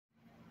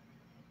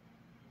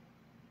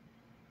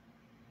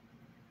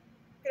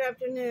Good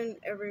afternoon,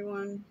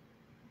 everyone.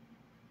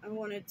 I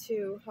wanted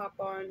to hop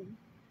on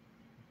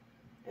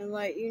and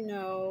let you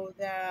know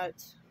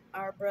that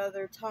our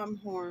brother Tom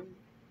Horn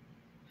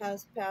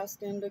has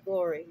passed into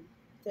glory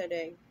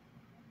today.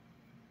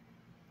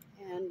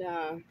 And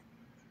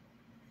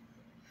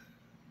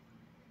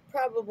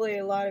probably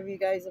a lot of you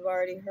guys have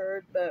already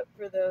heard, but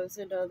for those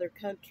in other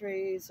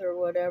countries or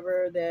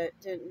whatever that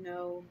didn't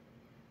know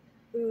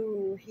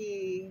who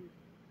he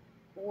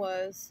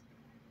was,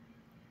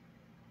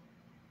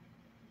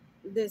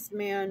 this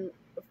man,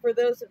 for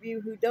those of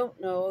you who don't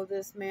know,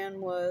 this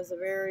man was a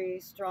very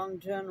strong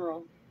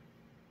general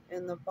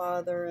in the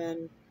Father,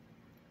 and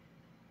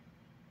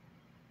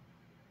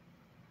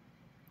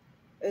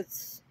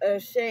it's a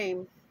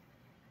shame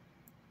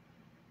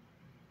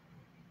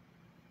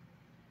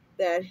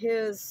that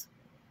his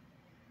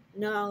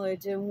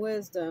knowledge and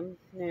wisdom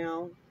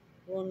now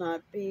will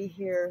not be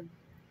here,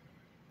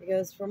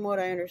 because from what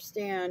I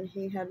understand,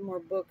 he had more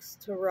books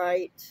to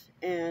write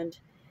and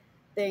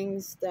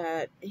things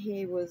that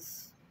he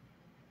was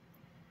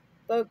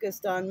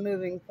focused on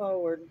moving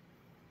forward.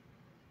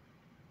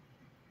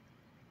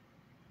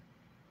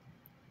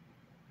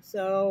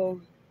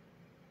 So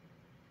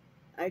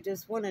I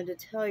just wanted to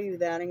tell you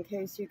that in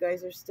case you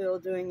guys are still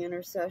doing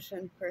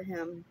intercession for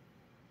him,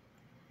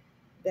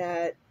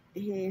 that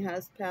he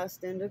has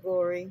passed into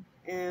glory.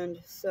 And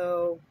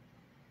so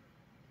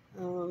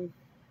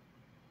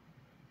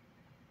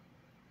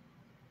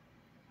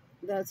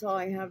that's all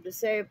I have to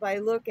say. If I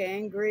look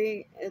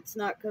angry, it's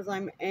not because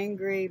I'm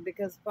angry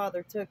because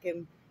Father took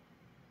him.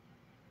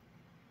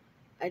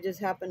 I just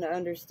happen to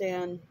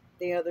understand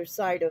the other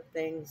side of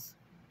things,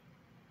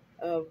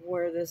 of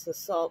where this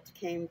assault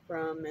came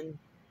from, and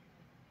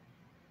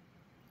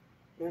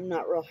I'm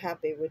not real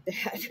happy with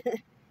that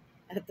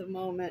at the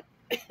moment.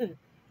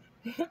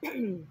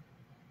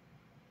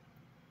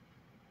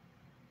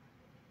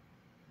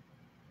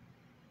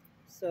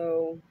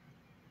 So,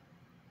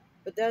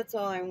 but that's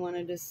all I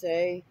wanted to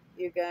say,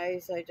 you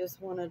guys. I just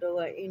wanted to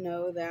let you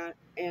know that,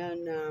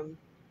 and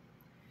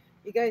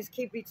you guys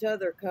keep each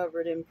other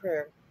covered in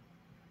prayer,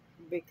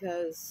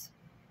 because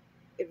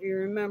if you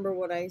remember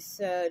what I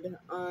said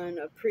on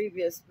a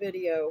previous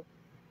video,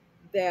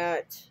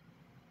 that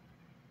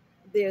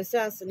the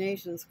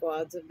assassination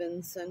squads have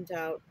been sent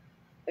out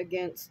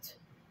against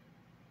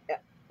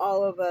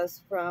all of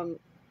us from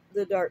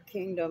the Dark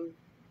Kingdom,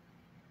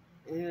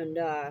 and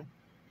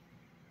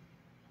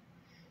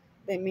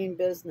they mean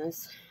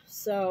business.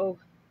 So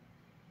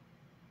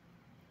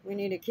we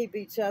need to keep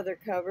each other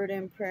covered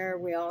in prayer.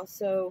 We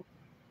also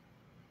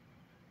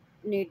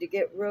need to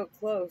get real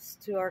close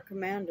to our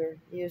commander,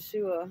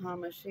 Yeshua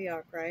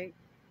HaMashiach,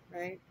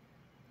 right?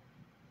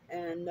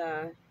 And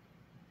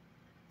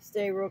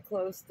stay real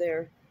close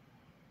there.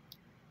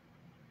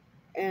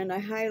 And I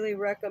highly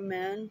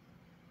recommend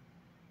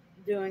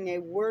doing a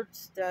word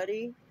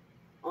study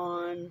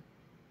on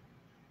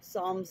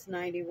Psalms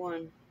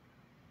 91,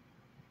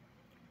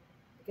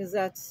 because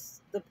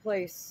that's the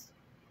place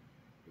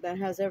that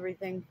has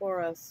everything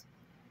for us.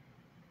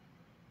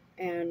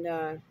 And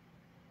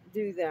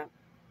do that,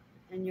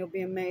 and you'll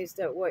be amazed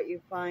at what you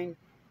find.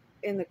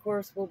 In the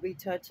course, we'll be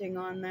touching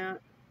on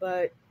that,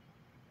 but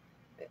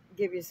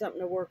give you something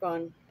to work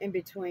on in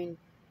between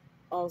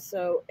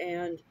also,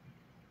 and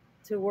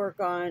to work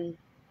on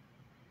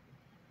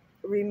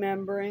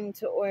remembering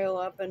to oil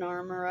up and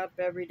armor up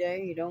every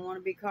day. You don't want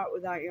to be caught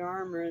without your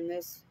armor in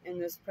this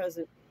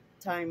present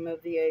time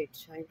of the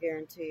age, I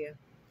guarantee you.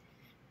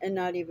 And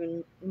not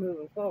even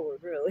moving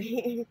forward,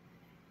 really.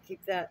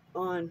 Keep that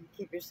on.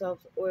 Keep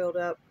yourselves oiled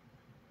up.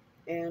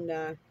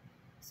 And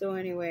so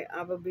anyway,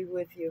 Abba be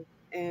with you,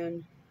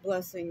 and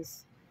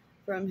blessings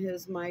from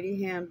his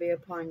mighty hand be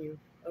upon you.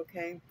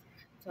 Okay?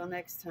 Till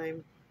next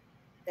time.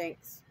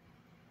 Thanks.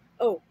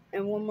 Oh,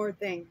 and one more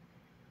thing.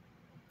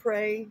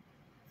 Pray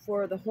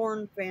for the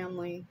Horn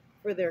family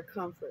for their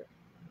comfort.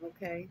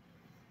 Okay?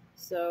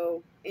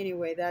 So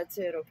anyway, that's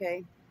it,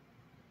 okay?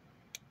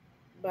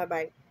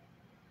 Bye-bye.